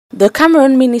The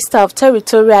Cameroon Minister of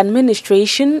Territorial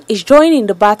Administration is joining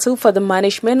the battle for the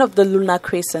management of the lunar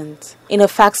crescent. In a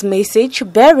fax message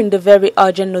bearing the very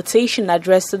urgent notation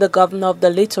addressed to the governor of the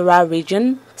littoral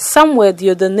region, Samuel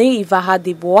Diodone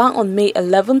Ivahadibois, on May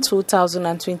 11,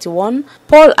 2021,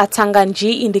 Paul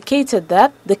Atanganji indicated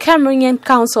that the Cameroonian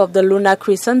Council of the Lunar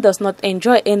Crescent does not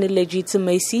enjoy any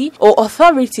legitimacy or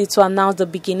authority to announce the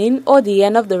beginning or the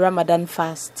end of the Ramadan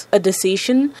fast, a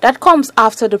decision that comes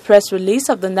after the press release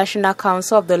of the National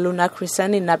Council of the Lunar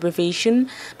Crescent, in abbreviation,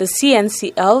 the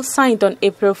CNCL, signed on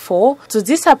April 4 to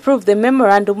disapprove the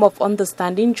Memorandum of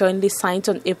Understanding jointly signed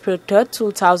on April 3,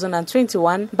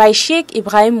 2021 by Sheikh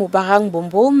Ibrahim Mubarak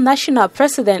Bombo, National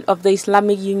President of the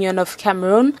Islamic Union of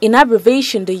Cameroon, in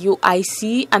abbreviation the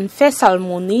UIC, and Faisal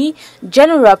Mouni,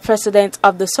 General President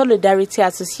of the Solidarity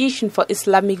Association for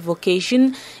Islamic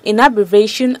Vocation, in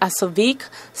abbreviation ASOVIC,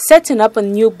 setting up a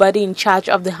new body in charge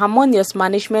of the harmonious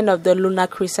management of the lunar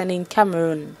crescent in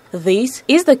Cameroon. This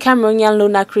is the Cameroonian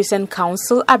Lunar Crescent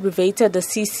Council, abbreviated the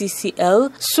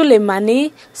CCCL.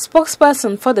 Suleimani,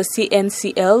 spokesperson for the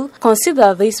CNCL,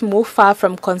 consider this move far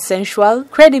from consensual,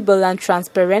 credible and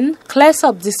transparent, clears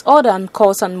up disorder and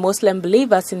calls on Muslim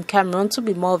believers in Cameroon to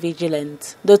be more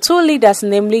vigilant. The two leaders,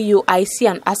 namely UIC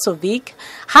and ASOVIC,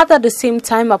 had at the same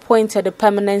time appointed a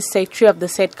permanent secretary of the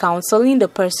said council in the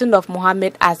person of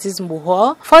Mohamed Aziz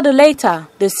Muhor. For the latter,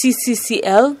 the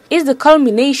CCCL is the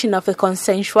culmination of a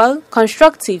consensual,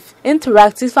 constructive,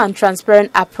 interactive and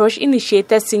transparent approach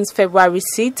initiated since February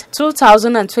 6,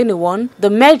 2021,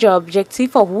 the major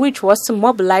objective of which was to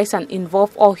mobilize and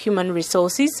involve all human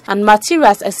resources and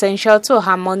materials essential to a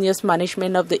harmonious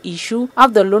management of the issue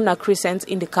of the lunar crescent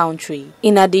in the country.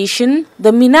 In addition,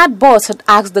 the MINAD boss had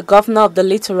asked the governor of the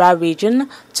littoral region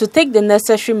to take the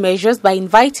necessary measures by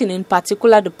inviting in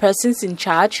particular the persons in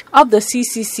charge of the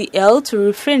CCCL to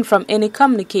refrain from any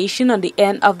communication on the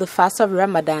end of the fast of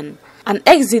Ramadan, an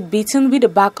exhibition with the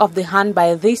back of the hand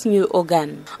by this new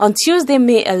organ. On Tuesday,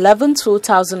 May 11,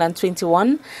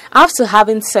 2021, after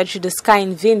having searched the sky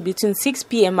in vain between 6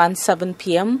 p.m. and 7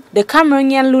 p.m., the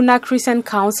Cameroonian Lunar Crescent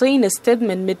Council, in a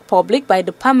statement made public by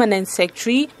the Permanent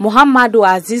Secretary, Mohamedou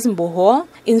Aziz Mbohor,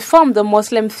 informed the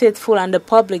Muslim faithful and the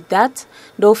public that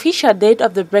the official date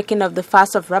of the breaking of the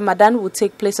fast of Ramadan would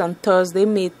take place on Thursday,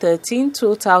 May 13,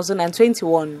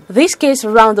 2021. This case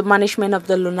around the management of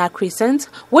the lunar crescent,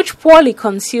 which poorly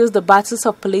conceals the battles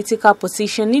of political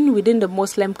positioning within the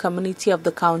Muslim community of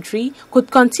the country,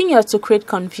 could continue to create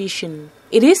confusion.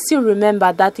 It is still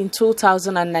remembered that in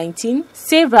 2019,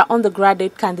 several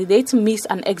undergraduate candidates missed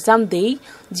an exam day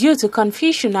due to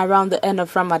confusion around the end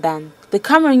of Ramadan. The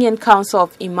Cameroonian Council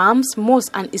of Imams,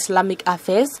 Mosques and Islamic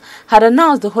Affairs had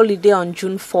announced the holiday on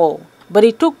June 4, but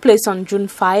it took place on June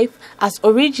 5 as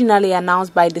originally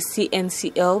announced by the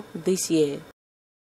CNCL this year.